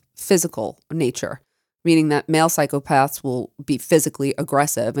of physical nature, meaning that male psychopaths will be physically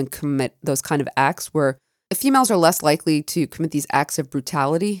aggressive and commit those kind of acts where females are less likely to commit these acts of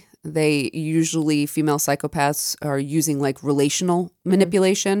brutality. Female psychopaths are using like relational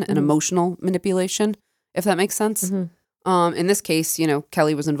manipulation and emotional manipulation, if that makes sense. Mm-hmm. In this case,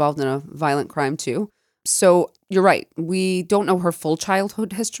 Kelly was involved in a violent crime too. So you're right. We don't know her full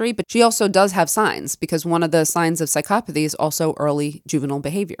childhood history, but she also does have signs, because one of the signs of psychopathy is also early juvenile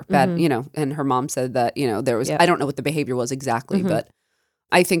behavior. Bad, and her mom said that, there was, I don't know what the behavior was exactly, but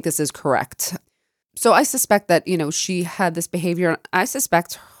I think this is correct. So I suspect that, she had this behavior. I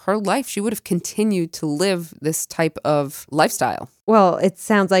suspect her life, she would have continued to live this type of lifestyle. Well, it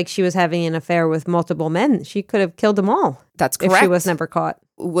sounds like she was having an affair with multiple men. She could have killed them all. That's correct. If she was never caught.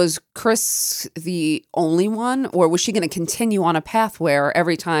 Was Chris the only one, or was she going to continue on a path where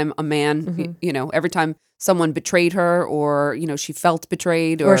every time a man, every time someone betrayed her, or, she felt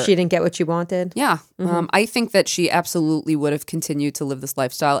betrayed, or she didn't get what she wanted? Yeah. I think that she absolutely would have continued to live this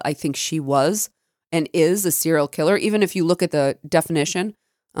lifestyle. I think she was and is a serial killer. Even if you look at the definition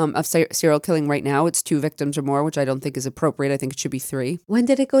of serial killing right now, it's 2 victims or more, which I don't think is appropriate. I think it should be 3. When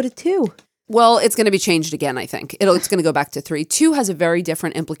did it go to 2? Well, it's going to be changed again, I think. It's going to go back to 3. 2 has a very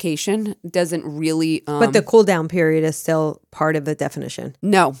different implication. Doesn't really... but the cool down period is still part of the definition.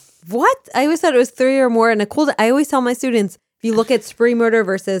 No. What? I always thought it was 3 or more. And I always tell my students, if you look at spree murder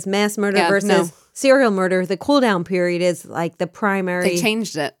versus mass murder versus serial murder, the cool down period is like the primary... They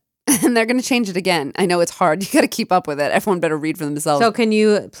changed it. And they're going to change it again. I know it's hard. You got to keep up with it. Everyone better read for themselves. So can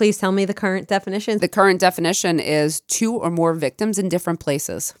you please tell me the current definition? The current definition is 2 or more victims in different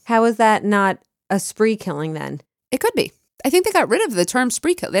places. How is that not a spree killing then? It could be. I think they got rid of the term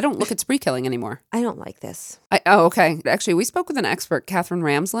spree kill. They don't look at spree killing anymore. I don't like this. Okay. Actually, we spoke with an expert, Catherine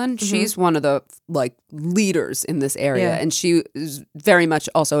Ramsland. She's one of the leaders in this area, and she is very much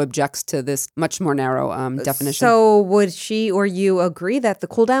also objects to this much more narrow definition. So would she or you agree that the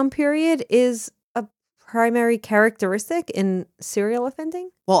cool down period is a primary characteristic in serial offending?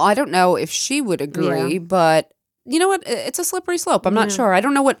 Well, I don't know if she would agree, but you know what? It's a slippery slope. I'm not sure. I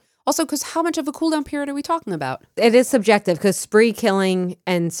don't know what... Also, because how much of a cool down period are we talking about? It is subjective, because spree killing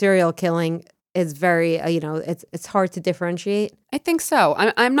and serial killing is very, it's hard to differentiate. I think so.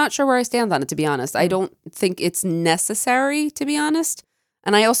 I'm not sure where I stand on it, to be honest. I don't think it's necessary, to be honest.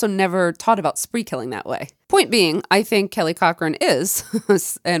 And I also never taught about spree killing that way. Point being, I think Kelly Cochran is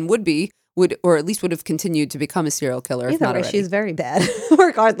and would at least would have continued to become a serial killer. Either if not way, already. She's very bad,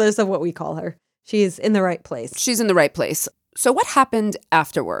 regardless of what we call her. She's in the right place. She's in the right place. So what happened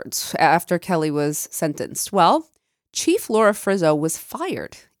afterwards, after Kelly was sentenced? Well, Chief Laura Frizzo was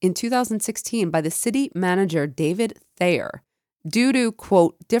fired in 2016 by the city manager, David Thayer, due to,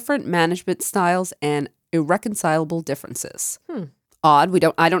 quote, different management styles and irreconcilable differences. Odd.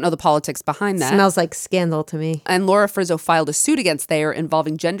 I don't know the politics behind that. Smells like scandal to me. And Laura Frizzo filed a suit against Thayer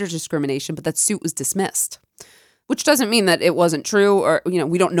involving gender discrimination, but that suit was dismissed, which doesn't mean that it wasn't true, or,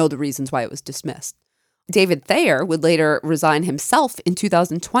 we don't know the reasons why it was dismissed. David Thayer would later resign himself in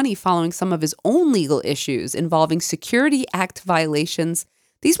 2020 following some of his own legal issues involving Security Act violations.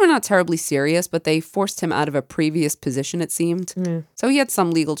 These were not terribly serious, but they forced him out of a previous position, it seemed. So he had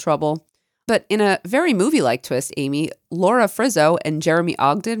some legal trouble. But in a very movie-like twist, Amy, Laura Frizzo and Jeremy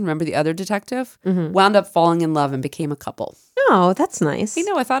Ogden, remember the other detective, wound up falling in love and became a couple. Oh, that's nice.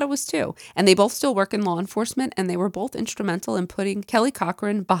 I thought it was too. And they both still work in law enforcement, and they were both instrumental in putting Kelly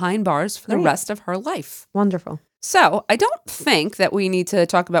Cochran behind bars for the rest of her life. Wonderful. So I don't think that we need to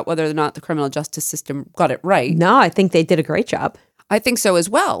talk about whether or not the criminal justice system got it right. No, I think they did a great job. I think so as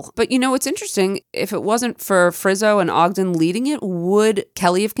well. But it's interesting. If it wasn't for Frizzo and Ogden leading it, would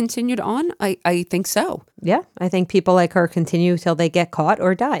Kelly have continued on? I think so. Yeah, I think people like her continue till they get caught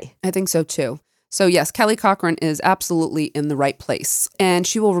or die. I think so too. So yes, Kelly Cochran is absolutely in the right place, and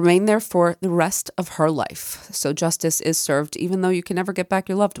she will remain there for the rest of her life. So justice is served, even though you can never get back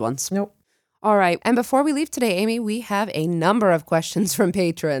your loved ones. Nope. All right. And before we leave today, Amy, we have a number of questions from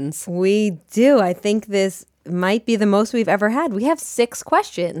patrons. We do. I think this might be the most we've ever had. We have 6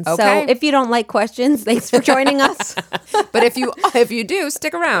 questions. Okay. So if you don't like questions, thanks for joining us. But if you do,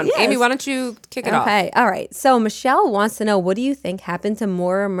 stick around. Yes. Amy, why don't you kick it off? Okay. All right. So Michelle wants to know, what do you think happened to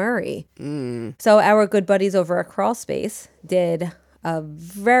Maura Murray? So our good buddies over at Crawl Space did a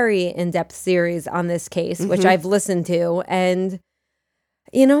very in-depth series on this case, which I've listened to. And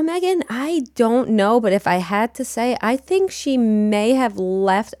Megan, I don't know, but if I had to say, I think she may have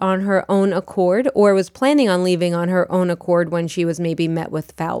left on her own accord, or was planning on leaving on her own accord when she was maybe met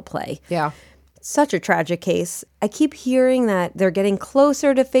with foul play. Yeah. Such a tragic case. I keep hearing that they're getting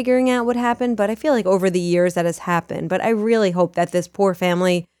closer to figuring out what happened, but I feel like over the years that has happened. But I really hope that this poor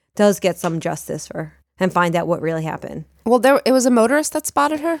family does get some justice for and find out what really happened. Well, it was a motorist that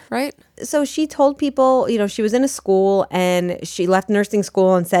spotted her, right? So she told people, she was in a school and she left nursing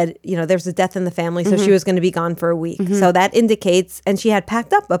school and said, there's a death in the family. So she was going to be gone for a week. So that indicates, and she had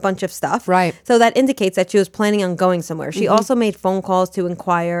packed up a bunch of stuff. Right. So that indicates that she was planning on going somewhere. She also made phone calls to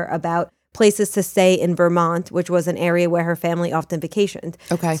inquire about places to stay in Vermont, which was an area where her family often vacationed.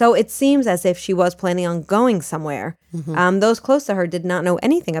 Okay. So it seems as if she was planning on going somewhere. Those close to her did not know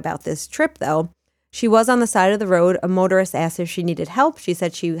anything about this trip, though. She was on the side of the road. A motorist asked if she needed help. She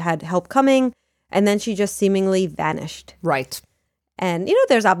said she had help coming, and then she just seemingly vanished. Right. And,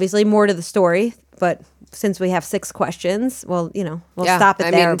 there's obviously more to the story, but since we have 6 questions, we'll stop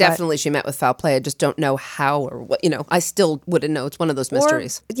it there. I mean, definitely she met with foul play. I just don't know how or what, I still wouldn't know. It's one of those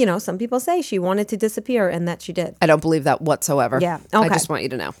mysteries. Or, some people say she wanted to disappear and that she did. I don't believe that whatsoever. Yeah. Okay. I just want you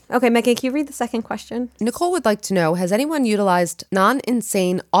to know. Okay, Megan, can you read the second question? Nicole would like to know, has anyone utilized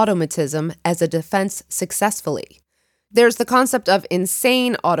non-insane automatism as a defense successfully? There's the concept of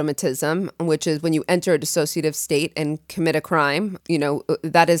insane automatism, which is when you enter a dissociative state and commit a crime.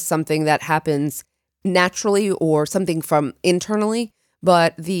 That is something that happens naturally or something from internally.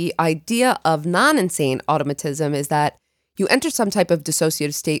 But the idea of non-insane automatism is that you enter some type of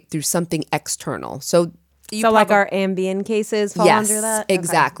dissociative state through something external. So like our Ambien cases fall under that? Yes,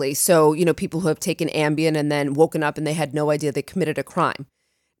 exactly. Okay. So, people who have taken Ambien and then woken up and they had no idea they committed a crime.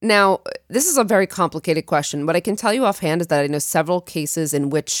 Now, this is a very complicated question. What I can tell you offhand is that I know several cases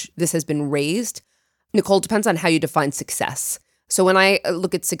in which this has been raised. Nicole, depends on how you define success. So when I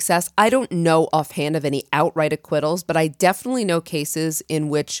look at success, I don't know offhand of any outright acquittals, but I definitely know cases in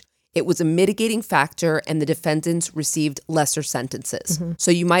which it was a mitigating factor and the defendants received lesser sentences.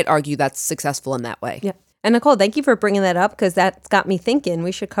 So you might argue that's successful in that way. Yeah. And Nicole, thank you for bringing that up because that's got me thinking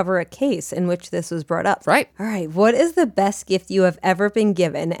we should cover a case in which this was brought up. Right. All right. What is the best gift you have ever been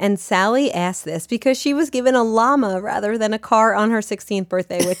given? And Sally asked this because she was given a llama rather than a car on her 16th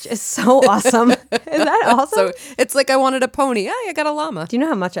birthday, which is so awesome. Is that awesome? So it's like I wanted a pony. Yeah, I got a llama. Do you know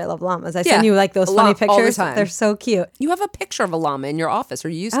how much I love llamas? I send you like those funny pictures. All the time. They're so cute. You have a picture of a llama in your office, or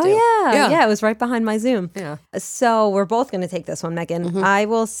you used to. Oh, yeah. It was right behind my Zoom. Yeah. So we're both going to take this one, Megan. I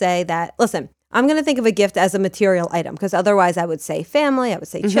will say that, listen, I'm going to think of a gift as a material item because otherwise I would say family, I would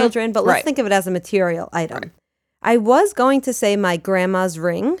say children, but let's think of it as a material item. Right. I was going to say my grandma's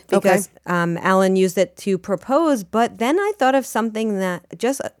ring because Alan used it to propose, but then I thought of something that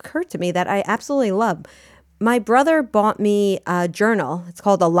just occurred to me that I absolutely love. My brother bought me a journal. It's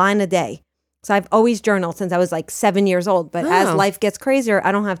called A Line a Day. So I've always journaled since I was like 7 years old, but as life gets crazier,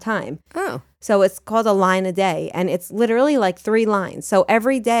 I don't have time. Oh. So it's called A Line a Day, and it's literally like 3 lines. So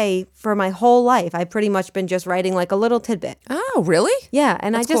every day for my whole life, I've pretty much been just writing like a little tidbit. Oh, really? Yeah,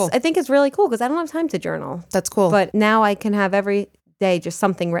 and That's cool. I think it's really cool because I don't have time to journal. That's cool. But now I can have every day just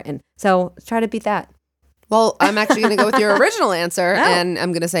something written. So try to beat that. Well, I'm actually going to go with your original answer, and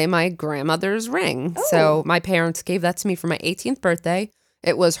I'm going to say my grandmother's ring. Oh. So my parents gave that to me for my 18th birthday.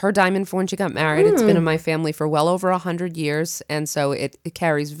 It was her diamond for when she got married. It's been in my family for well over 100 years, and so it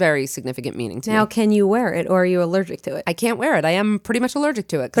carries very significant meaning to me. Now, can you wear it, or are you allergic to it? I can't wear it. I am pretty much allergic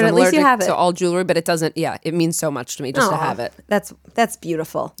to it. But at I'm least you have it. to all jewelry, but it doesn't, it means so much to me just to have it. That's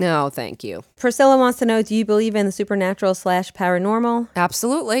beautiful. No, thank you. Priscilla wants to know, do you believe in the supernatural / paranormal?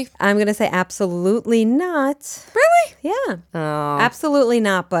 Absolutely. I'm going to say absolutely not. Really? Yeah. Oh. Absolutely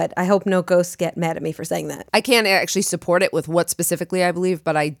not, but I hope no ghosts get mad at me for saying that. I can't actually support it with what specifically I believe,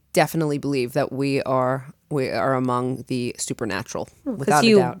 but I definitely believe that we are among the supernatural, without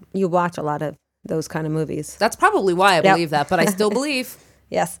a doubt. You watch a lot of those kind of movies. That's probably why I believe that, but I still believe.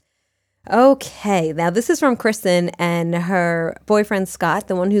 Yes. Okay, now this is from Kristen and her boyfriend Scott,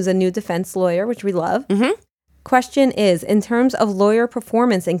 the one who's a new defense lawyer, which we love. Question is, in terms of lawyer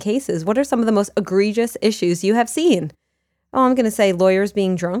performance in cases, what are some of the most egregious issues you have seen? Oh, I'm going to say lawyers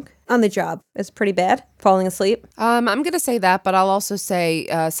being drunk on the job is pretty bad. Falling asleep. I'm going to say that, but I'll also say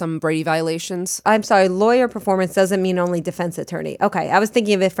some Brady violations. I'm sorry, lawyer performance doesn't mean only defense attorney. Okay, I was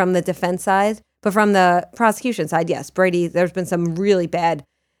thinking of it from the defense side, but from the prosecution side, yes, Brady, there's been some really bad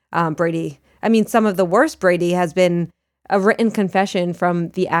Brady. I mean, some of the worst Brady has been a written confession from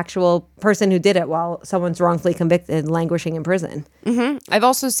the actual person who did it while someone's wrongfully convicted and languishing in prison. I've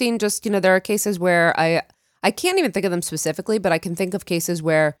also seen just, there are cases where I can't even think of them specifically, but I can think of cases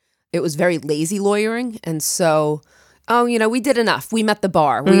where it was very lazy lawyering. And so, we did enough. We met the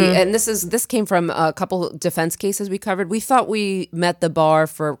bar. And this came from a couple defense cases we covered. We thought we met the bar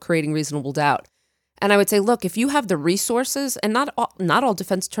for creating reasonable doubt. And I would say, look, if you have the resources, and not all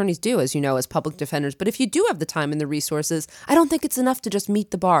defense attorneys do, as you know, as public defenders, but if you do have the time and the resources, I don't think it's enough to just meet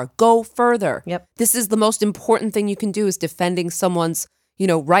the bar. Go further. Yep. This is the most important thing you can do, is defending someone's,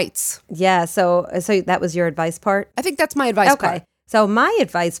 rights. Yeah. So that was your advice part? I think that's my advice part. Okay. So my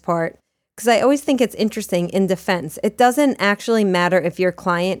advice part, because I always think it's interesting in defense, it doesn't actually matter if your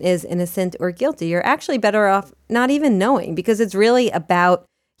client is innocent or guilty. You're actually better off not even knowing, because it's really about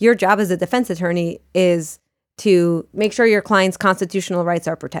your job as a defense attorney is to make sure your client's constitutional rights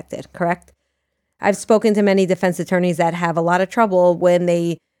are protected, correct? I've spoken to many defense attorneys that have a lot of trouble when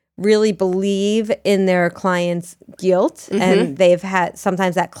they really believe in their client's guilt, and they've had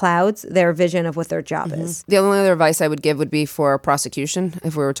sometimes that clouds their vision of what their job is. The only other advice I would give would be for prosecution,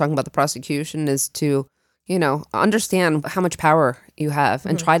 if we were talking about the prosecution, is to, understand how much power you have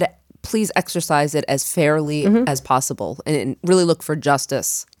and try to please exercise it as fairly as possible and really look for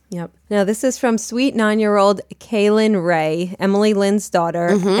justice. Yep. Now, this is from sweet 9-year-old Kaylin Ray, Emily Lynn's daughter,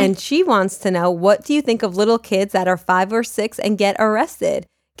 and she wants to know, what do you think of little kids that are 5 or 6 and get arrested?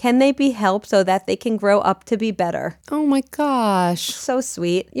 Can they be helped so that they can grow up to be better? Oh my gosh. So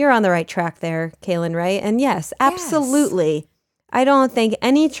sweet. You're on the right track there, Kaylin Ray. And yes, absolutely. I don't think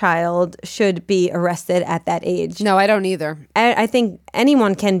any child should be arrested at that age. No, I don't either. I think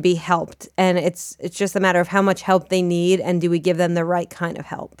anyone can be helped, and it's just a matter of how much help they need, and do we give them the right kind of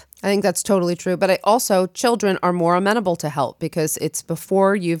help. I think that's totally true. But also, children are more amenable to help because it's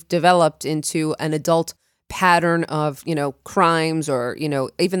before you've developed into an adult pattern of, crimes or,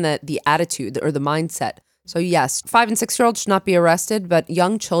 even the attitude or the mindset. So yes, 5 and 6-year-olds should not be arrested, but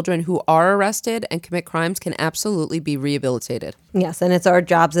young children who are arrested and commit crimes can absolutely be rehabilitated. Yes, and it's our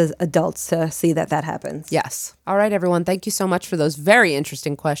jobs as adults to see that happens. Yes. All right, everyone. Thank you so much for those very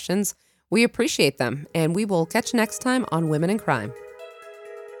interesting questions. We appreciate them, and we will catch you next time on Women in Crime.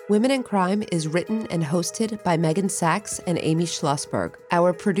 Women in Crime is written and hosted by Megan Sachs and Amy Schlossberg.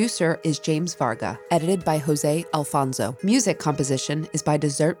 Our producer is James Varga. Edited by Jose Alfonso. Music composition is by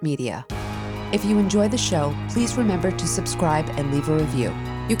Desert Media. If you enjoy the show, please remember to subscribe and leave a review.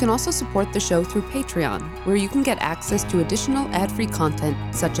 You can also support the show through Patreon, where you can get access to additional ad-free content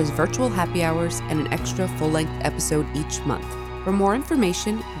such as virtual happy hours and an extra full-length episode each month. For more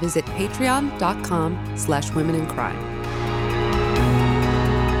information, visit patreon.com/womenincrime.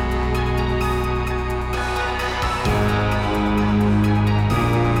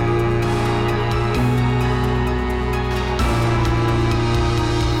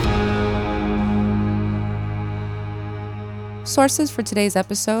 Sources for today's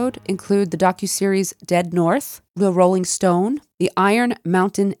episode include the docuseries Dead North, The Rolling Stone, the Iron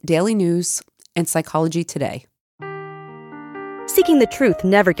Mountain Daily News, and Psychology Today. Seeking the truth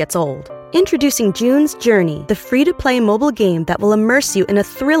never gets old. Introducing June's Journey, the free-to-play mobile game that will immerse you in a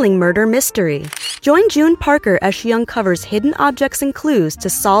thrilling murder mystery. Join June Parker as she uncovers hidden objects and clues to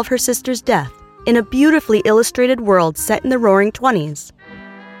solve her sister's death in a beautifully illustrated world set in the Roaring '20s.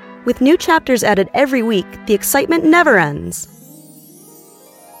 With new chapters added every week, the excitement never ends.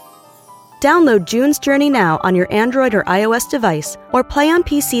 Download June's Journey now on your Android or iOS device, or play on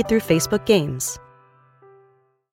PC through Facebook Games.